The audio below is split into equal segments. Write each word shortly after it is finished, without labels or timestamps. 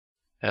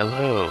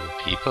Hello,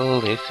 people,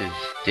 this is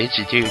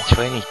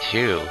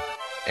Digidude22,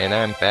 and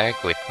I'm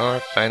back with more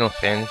Final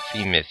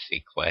Fantasy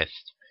Mystic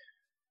Quest.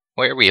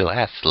 Where we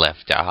last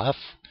left off,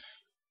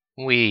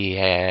 we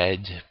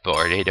had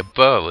boarded a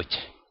boat.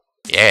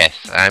 Yes,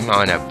 I'm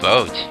on a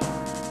boat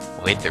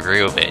with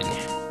Reuben.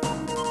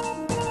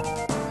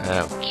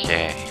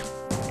 Okay.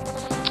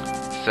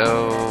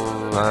 So,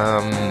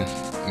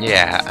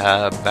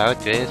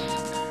 about this,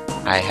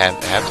 I have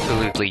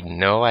absolutely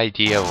no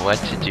idea what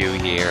to do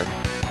here.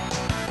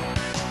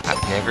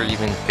 I've never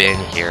even been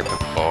here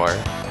before.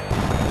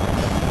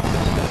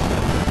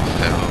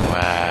 So,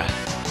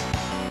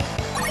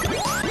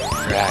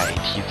 right,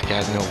 he's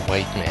got no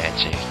white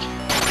magic.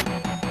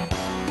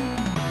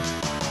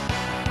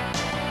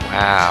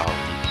 Wow,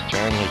 he's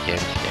strong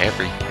against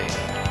everything.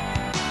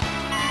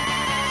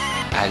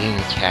 I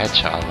didn't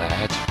catch all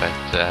that,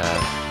 but,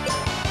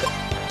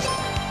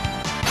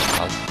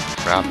 I'll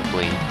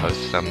probably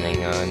post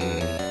something on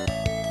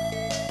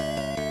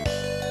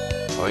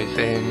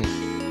poison.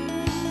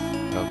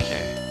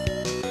 Okay.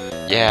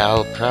 Yeah,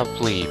 I'll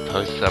probably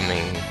post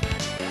something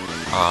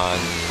on,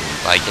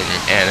 like, an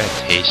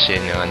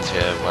annotation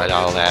onto what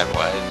all that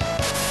was.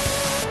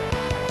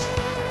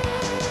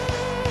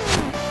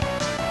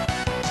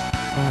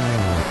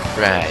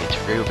 Right,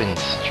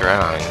 Reuben's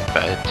strong,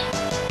 but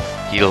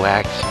he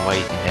lacks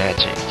white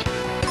magic.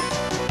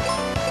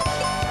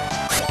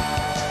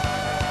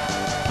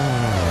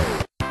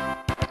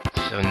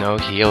 So no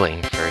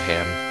healing for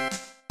him.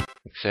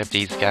 Except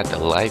he's got the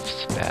life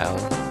spell.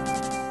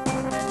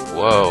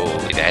 Whoa,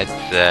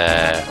 that's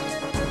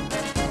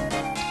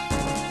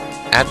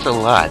a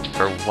lot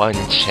for one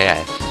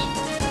chest.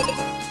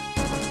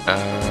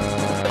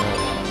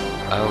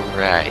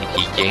 Alright,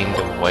 he gained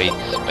a white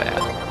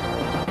spell.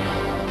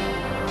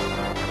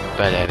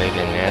 But other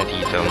than that,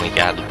 he's only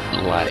got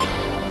life.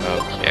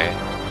 Okay.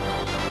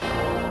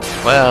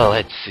 Well,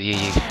 let's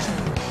see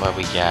what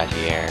we got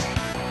here.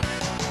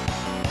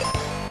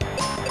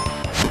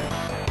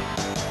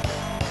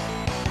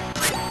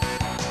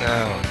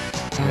 Oh.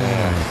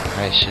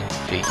 I should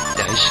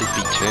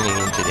be turning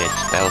into that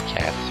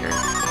spellcaster.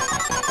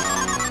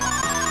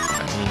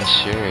 I mean,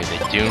 sure, the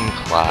Doom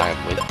Claw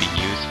would be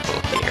useful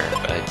here,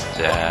 but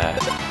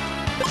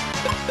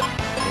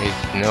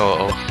there's no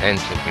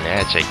offensive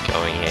magic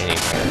going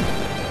anywhere.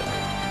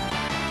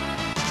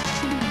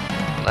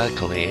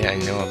 Luckily, I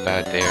know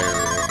about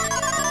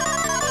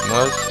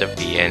most of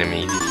the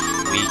enemies'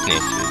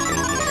 weaknesses in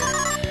here.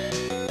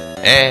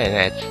 And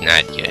that's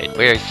not good.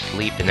 We're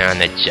sleeping on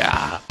the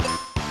job.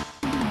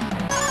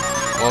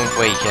 Won't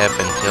wake up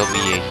until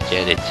we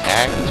get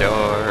attacked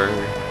or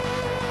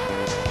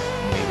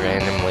we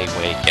randomly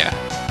wake up.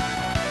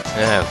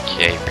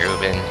 Okay,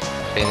 Reuben,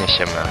 finish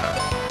him off.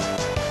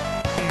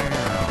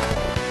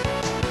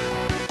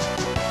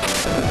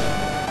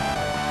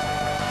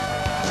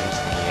 Wake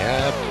me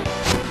up.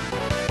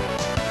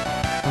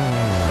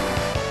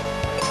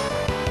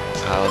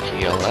 I'll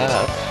heal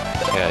up,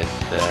 because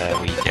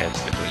we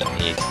desperately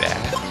need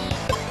that.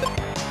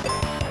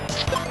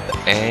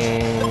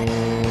 And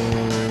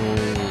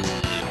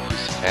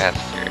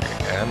faster.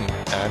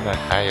 I'm a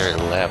higher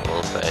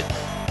level, but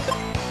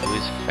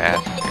who's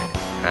faster?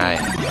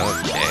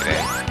 Okay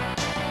then.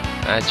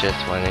 I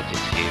just wanted to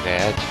see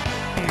that.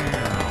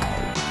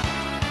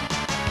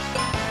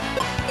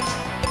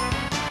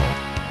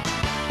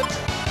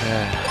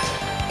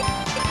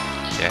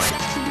 Okay,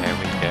 there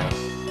we go.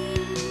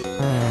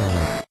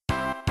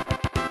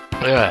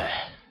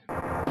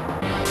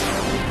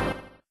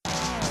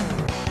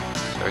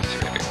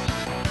 Sorcerers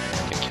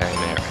and a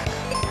chimera.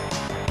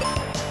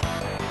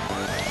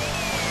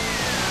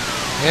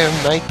 There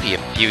might be a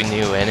few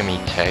new enemy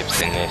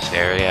types in this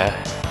area.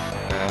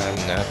 I'm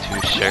not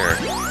too sure.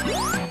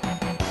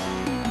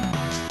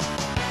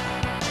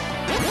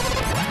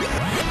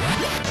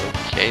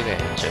 Okay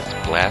then, just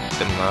blast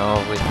them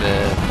all with the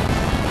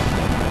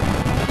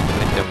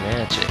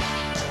magic.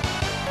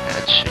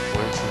 That should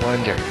work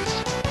wonders.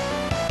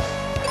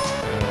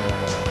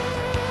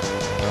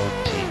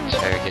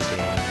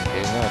 Multi-targeting.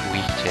 They're not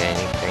weak to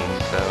anything,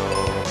 so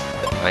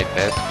my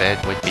best bet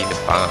would be the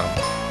bomb.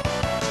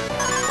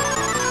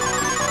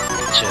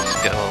 Just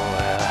go,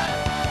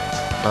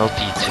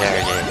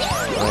 multi-target.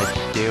 Let's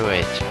do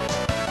it.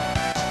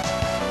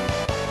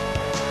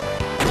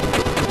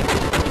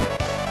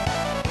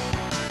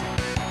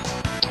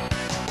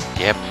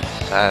 Yep,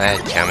 saw that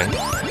coming.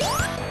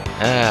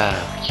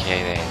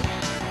 Okay then.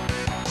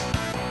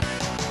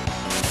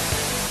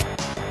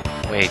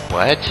 Wait,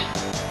 what?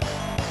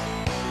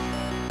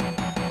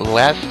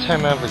 Last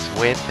time I was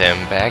with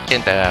him, back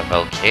in the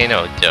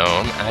Volcano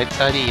Dome, I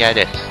thought he had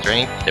a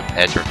strength to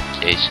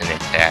petrification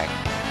attack.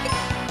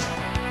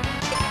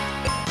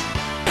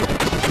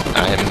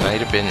 I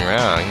might have been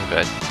wrong,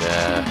 but,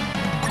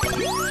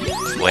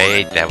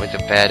 wait, that was a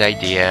bad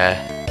idea.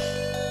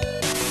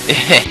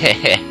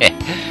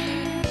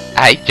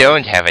 I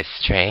don't have a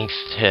strength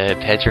to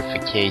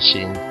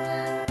petrification.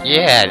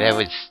 Yeah, that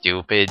was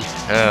stupid.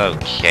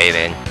 Okay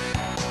then.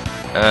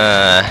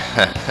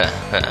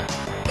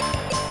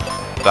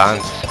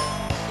 Bounce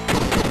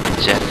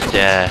just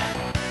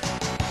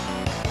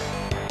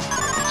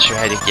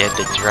try to get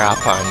the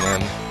drop on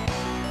them.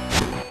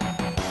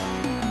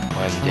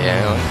 One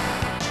down.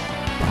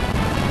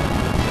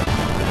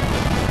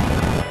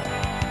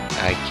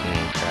 I can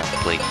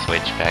probably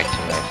switch back to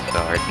my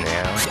sword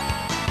now.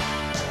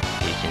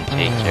 He can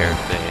take care of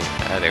the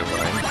other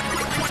one.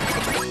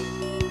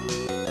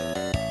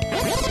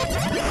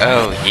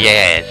 Oh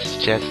yes,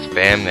 just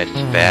spam the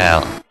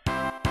spell.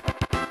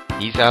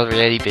 He's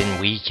already been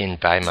weakened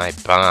by my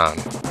bomb.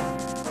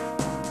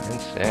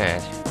 What's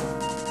that?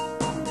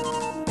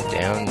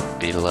 Down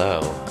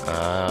below.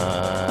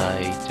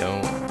 I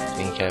don't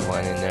think I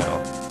want to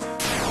know.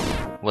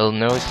 We'll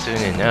know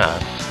soon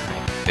enough,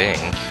 I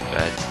think,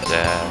 but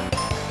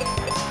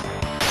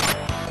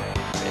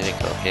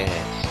critical hit,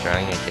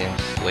 strong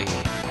against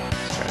sleep,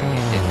 strong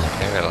against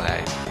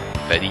paralyzed,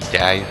 but he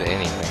dies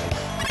anyway.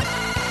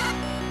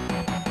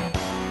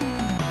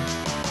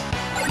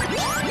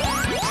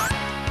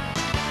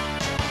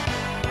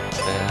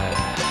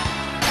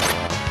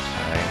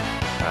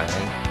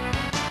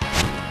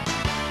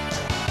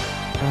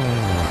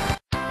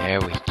 There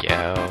we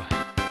go.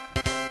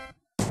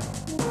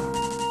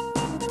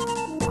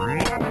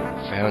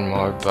 Found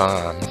more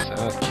bombs.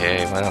 Okay,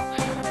 well,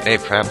 they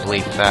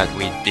probably thought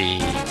we'd be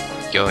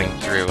going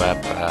through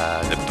up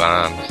the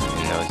bombs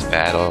in those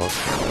battles.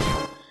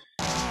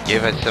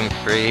 Give us some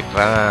free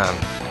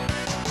bombs.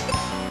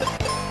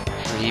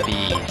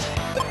 Freebies.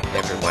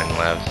 Everyone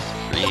loves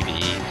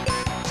freebies.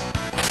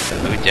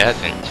 Who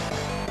doesn't?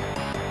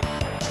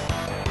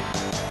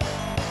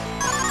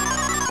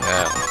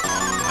 Oh,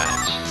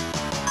 gosh.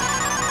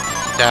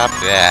 Stop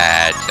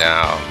that.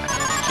 Oh my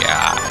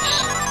gosh.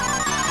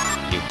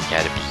 You've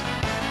gotta be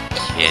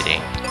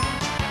kidding.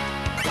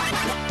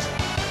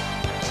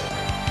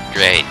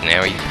 Great,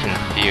 now he's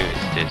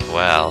confused as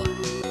well.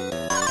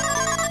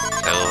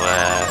 So,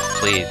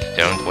 please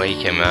don't wake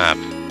him up.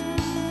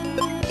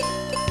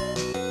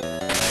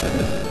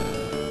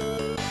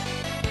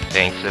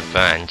 Thanks a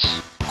bunch.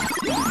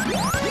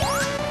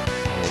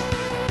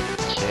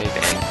 Okay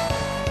then.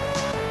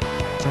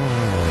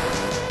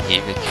 He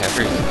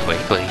recovers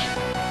quickly.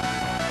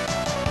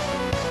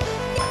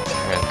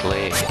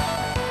 Apparently.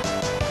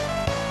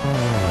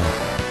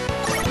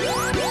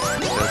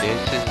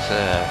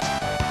 So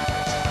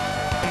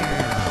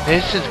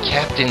this is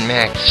Captain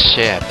Mac's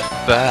ship,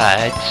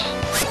 but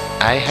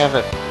I have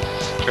a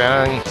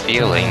strong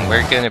feeling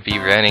we're gonna be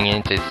running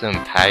into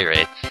some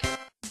pirates.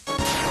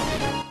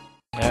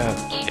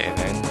 Okay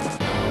then.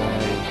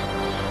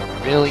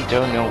 I really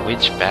don't know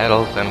which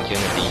battles I'm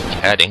gonna be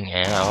cutting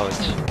out.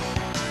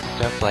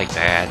 Stuff like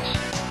that.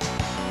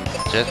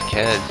 Just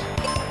cause,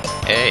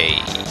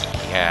 hey,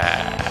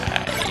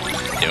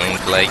 I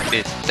don't like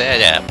this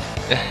setup.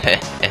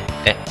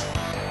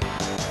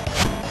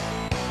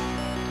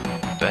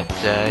 But,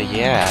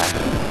 yeah,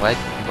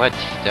 what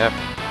stuff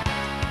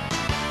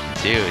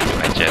to do? Do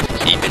I just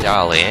keep it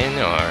all in,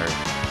 or...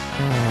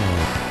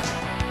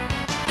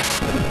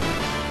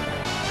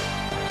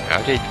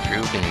 How did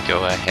Ruben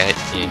go ahead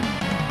and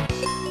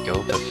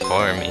go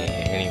before me,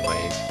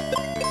 anyways?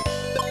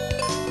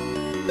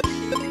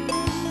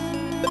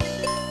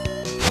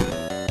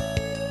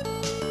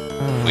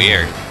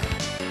 Weird.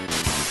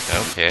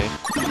 Okay.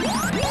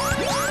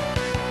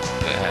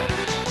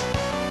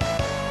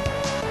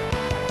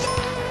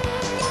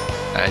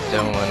 I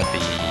don't want to be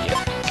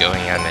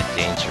going on a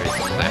dangerous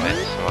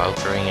side, so I'll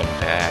bring him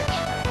back.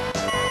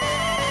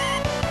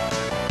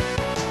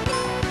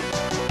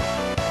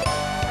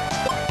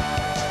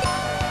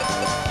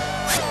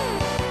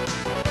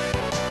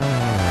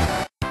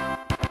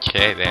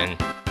 Okay then.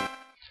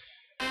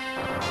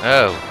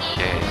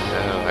 Okay, so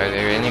are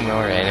there any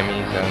more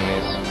enemies on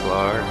this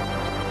floor?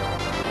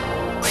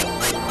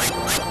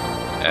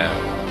 Oh,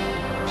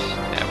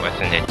 that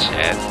wasn't a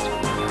chest.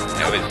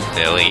 That was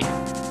silly.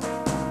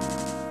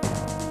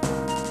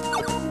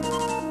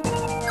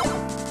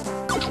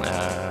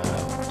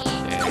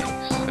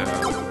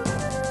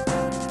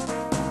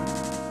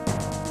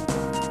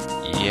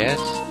 Yes,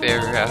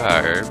 there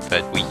are,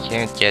 but we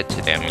can't get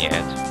to them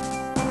yet.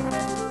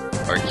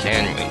 Or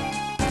can we?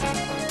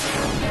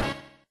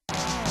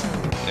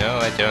 No,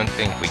 I don't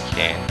think we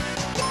can.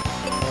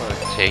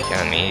 We'll take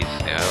on these,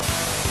 though.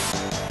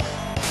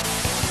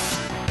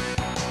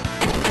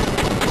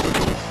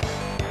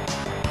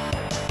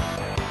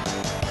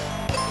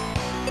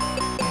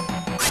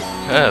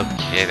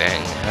 Okay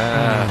then,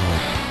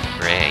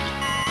 frig.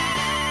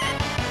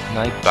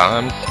 My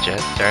bombs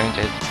just aren't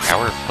as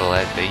powerful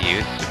as they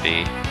used to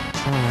be.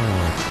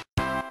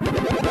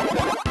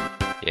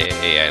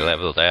 Yay, I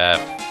leveled up.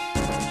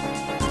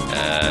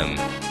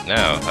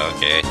 No,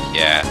 okay,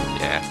 yeah.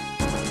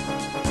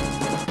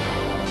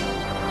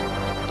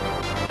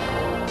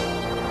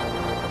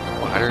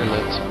 Water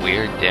looks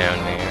weird down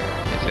there.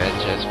 Is that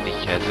just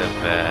because of,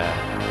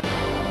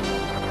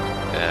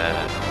 the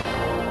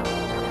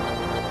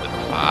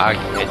fog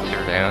hits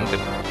around the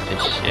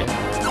ship?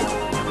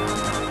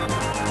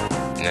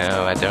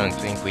 No, I don't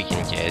think we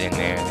can get in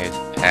there. There's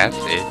a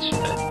passage,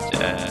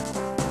 but,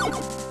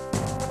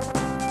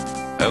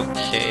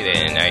 Okay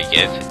then, I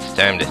guess it's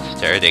time to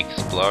start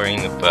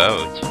exploring the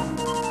boat.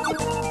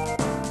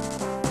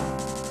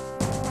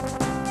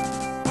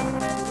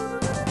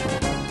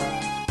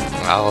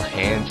 All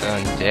hands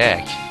on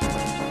deck.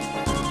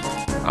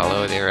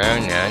 Although there are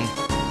none.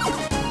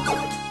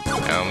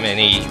 How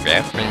many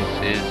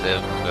references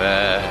of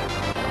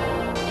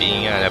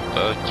being on a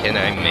boat can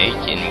I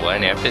make in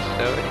one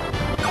episode?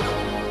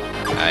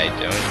 I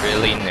don't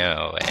really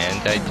know,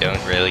 and I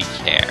don't really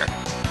care.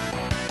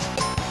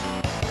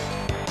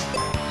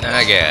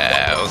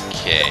 Naga,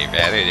 okay,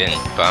 rather than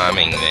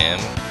bombing them,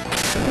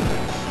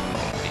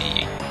 I'll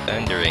be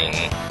thundering.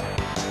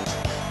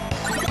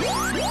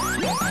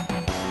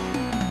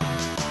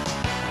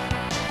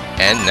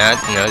 And not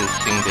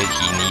noticing that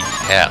he needs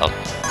help.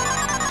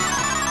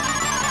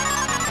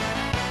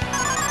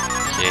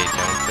 Okay,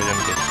 don't put him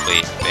to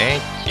sleep.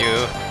 Thank you.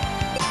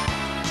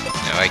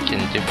 Now I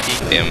can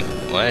defeat them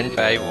one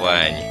by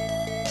one.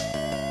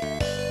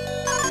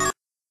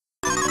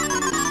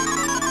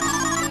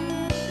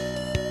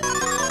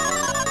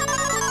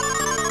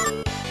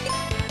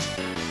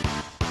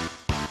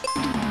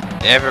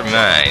 Never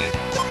mind.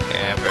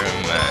 Never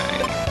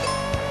mind.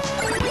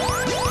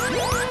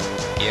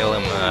 Heal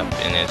him up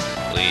in his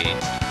sleep.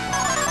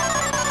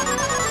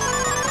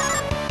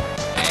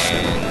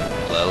 And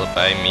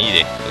lullaby me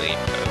to sleep,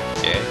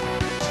 okay?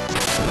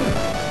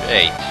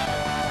 Great.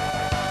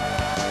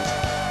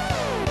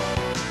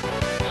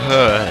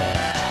 Oh,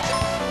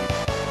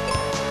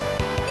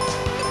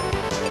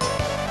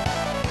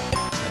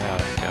 I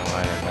don't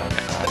want him on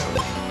auto.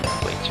 He'll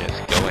probably just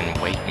go and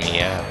wake me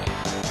up.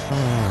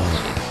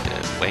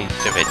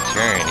 Waste of a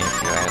turn,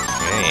 if you ask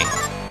me.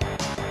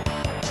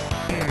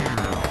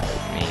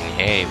 I mean,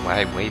 hey, why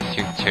waste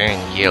your turn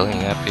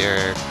healing up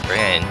your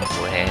friend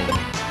when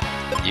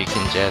you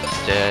can just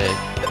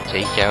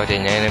take out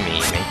an enemy,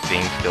 make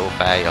things go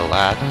by a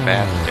lot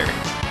faster?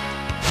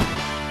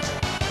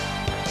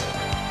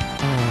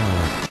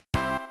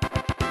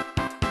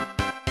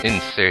 In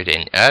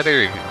certain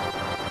other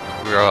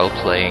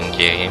role-playing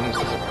games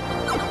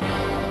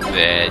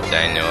that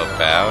I know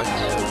about.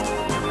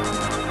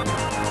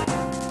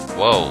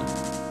 Whoa.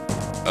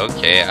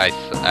 Okay, I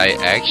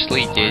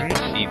actually did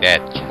see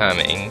that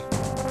coming.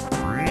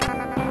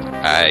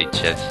 I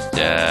just,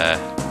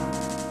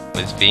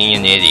 was being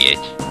an idiot.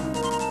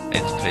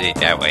 Let's put it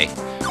that way.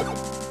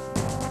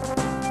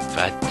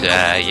 But,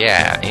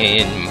 yeah,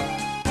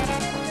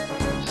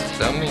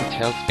 something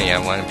tells me I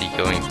want to be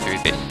going through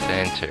the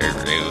center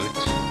route.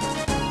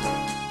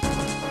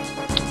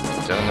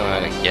 Don't know how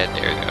to get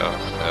there, though,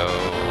 so,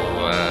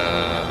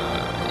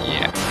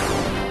 yeah.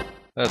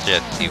 We'll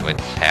just see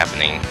what's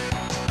happening.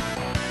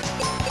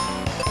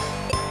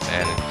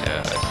 And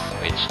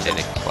switch to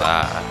the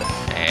claw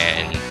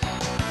and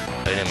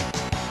put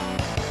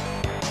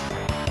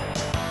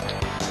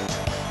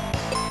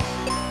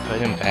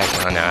him back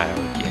on auto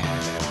again.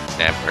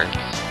 That works.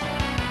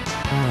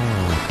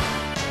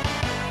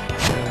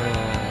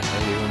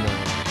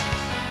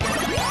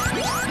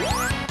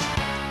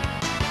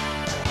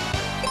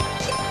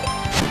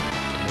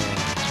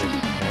 Just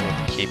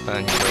keep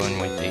on going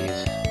with these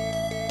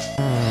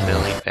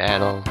silly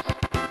battles.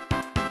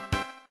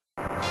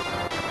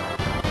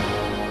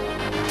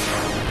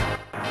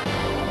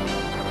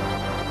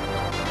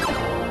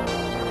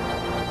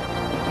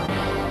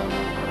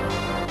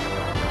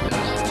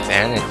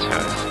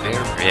 Thanatos,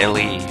 they're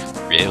really,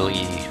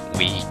 really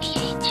weak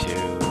to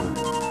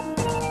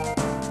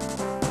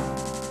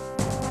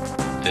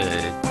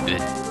the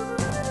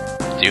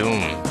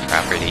doom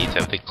properties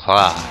of the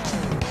claw.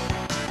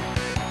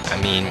 I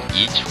mean,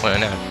 each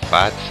one I've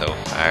fought so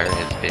far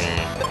has been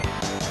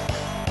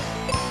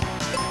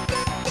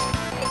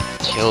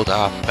killed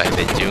off by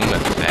the doom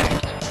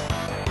effect.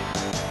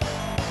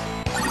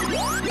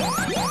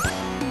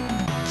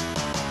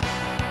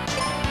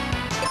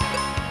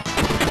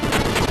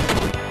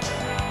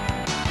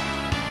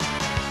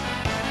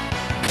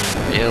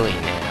 Really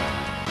now.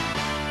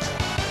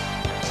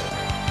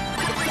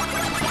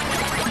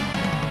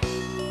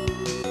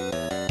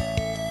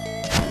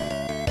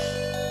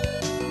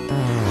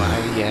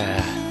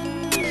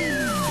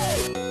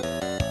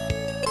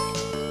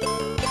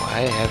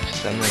 Why have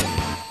someone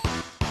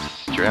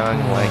strong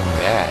like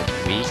that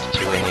weak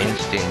to an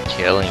instant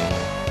killing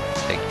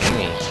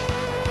technique?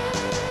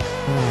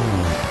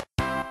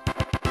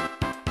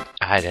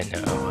 I don't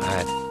know.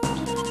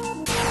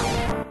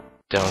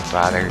 Don't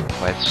bother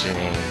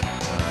questioning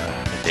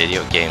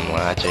video game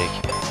logic.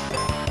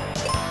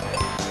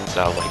 It's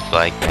always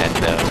like that,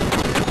 though.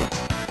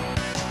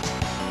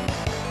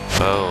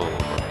 Oh,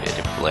 a bit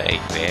of lag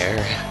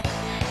there.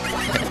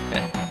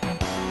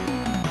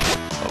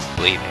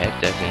 Hopefully that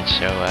doesn't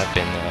show up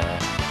in the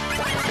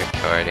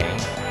recording.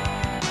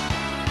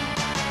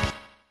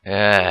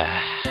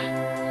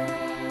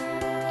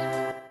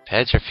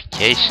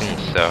 Petrification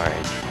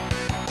Sword.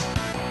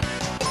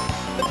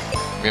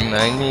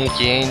 Remind me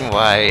again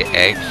why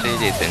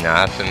Exit is an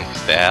awesome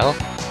spell?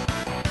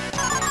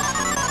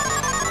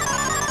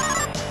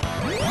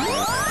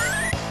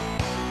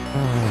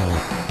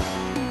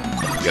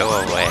 Go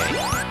away.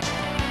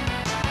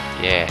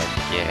 Yes,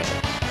 yes.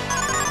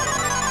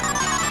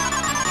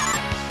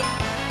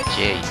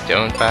 Jay,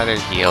 don't bother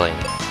healing.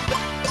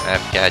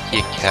 I've got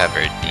you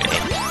covered,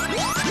 man.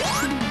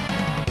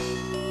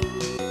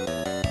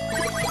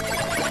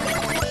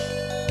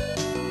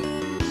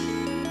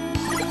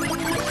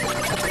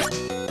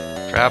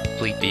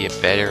 Probably be a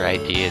better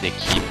idea to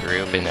keep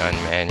Ruben on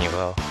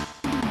manual.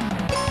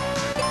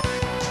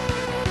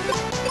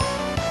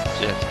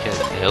 Just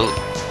cause he'll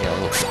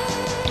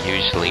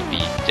usually be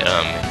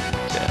dumb and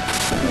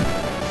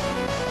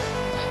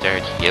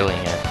start healing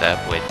us up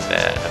with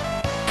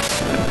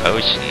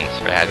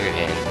potions rather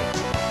than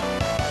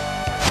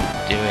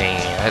doing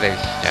other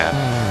stuff.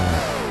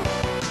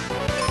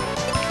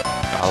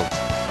 I'll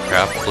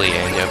probably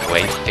end up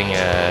wasting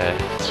a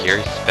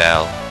cure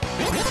spell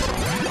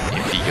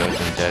if he goes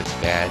and does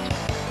that.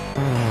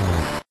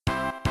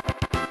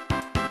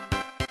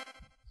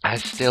 I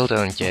still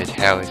don't get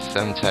how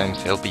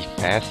sometimes he'll be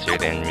faster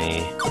than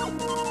me.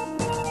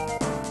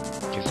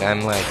 Cause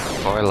I'm like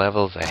 4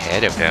 levels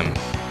ahead of him.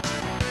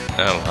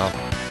 Oh well.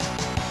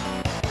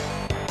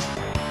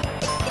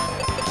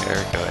 There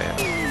we go.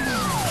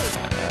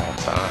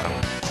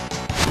 Bombs.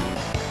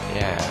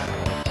 Yeah,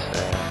 let's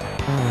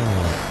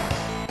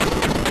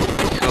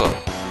cool.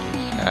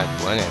 He's got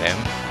one of them.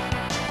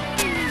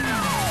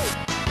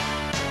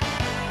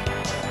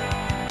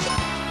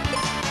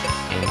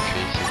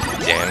 Increases the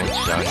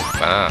damage on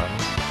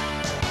bombs.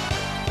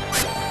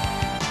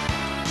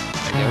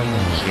 I don't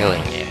know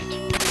healing yet.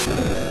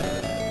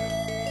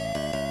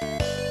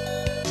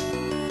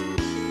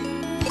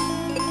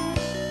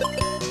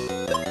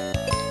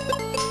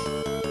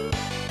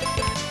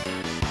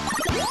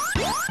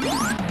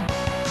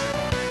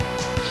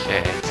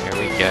 Okay, there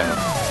we go.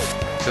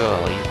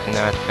 Cool, he's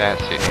not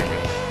faster than me.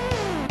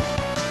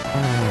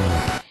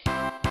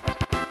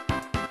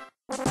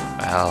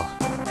 Well,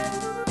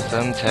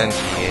 sometimes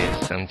he is,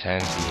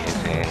 sometimes he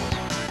isn't.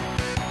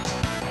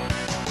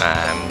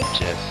 I'm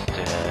just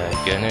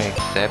gonna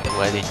accept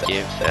what it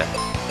gives us.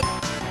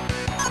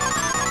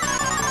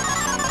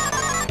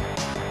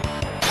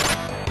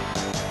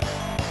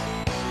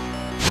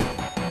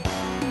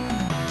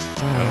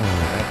 Oh,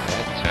 not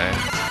that time.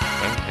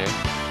 Okay.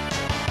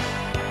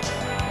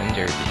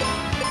 Underbeam.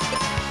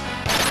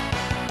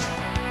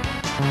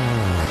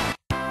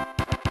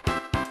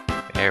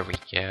 There we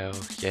go.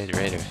 Get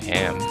rid of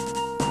him.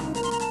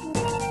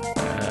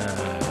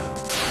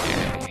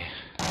 Okay.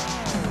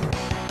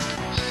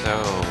 So,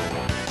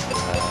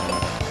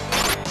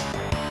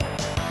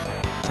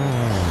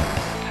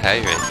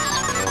 pirates,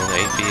 will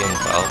they be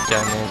involved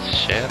on this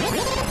ship?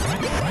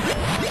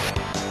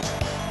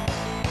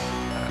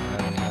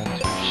 I'm not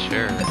too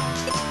sure.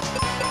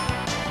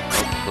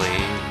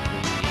 Hopefully,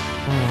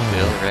 we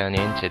will run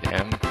into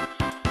them.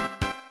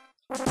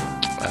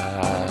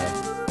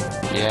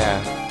 Yeah.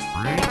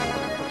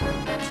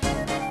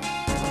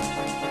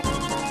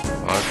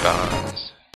 More bombs.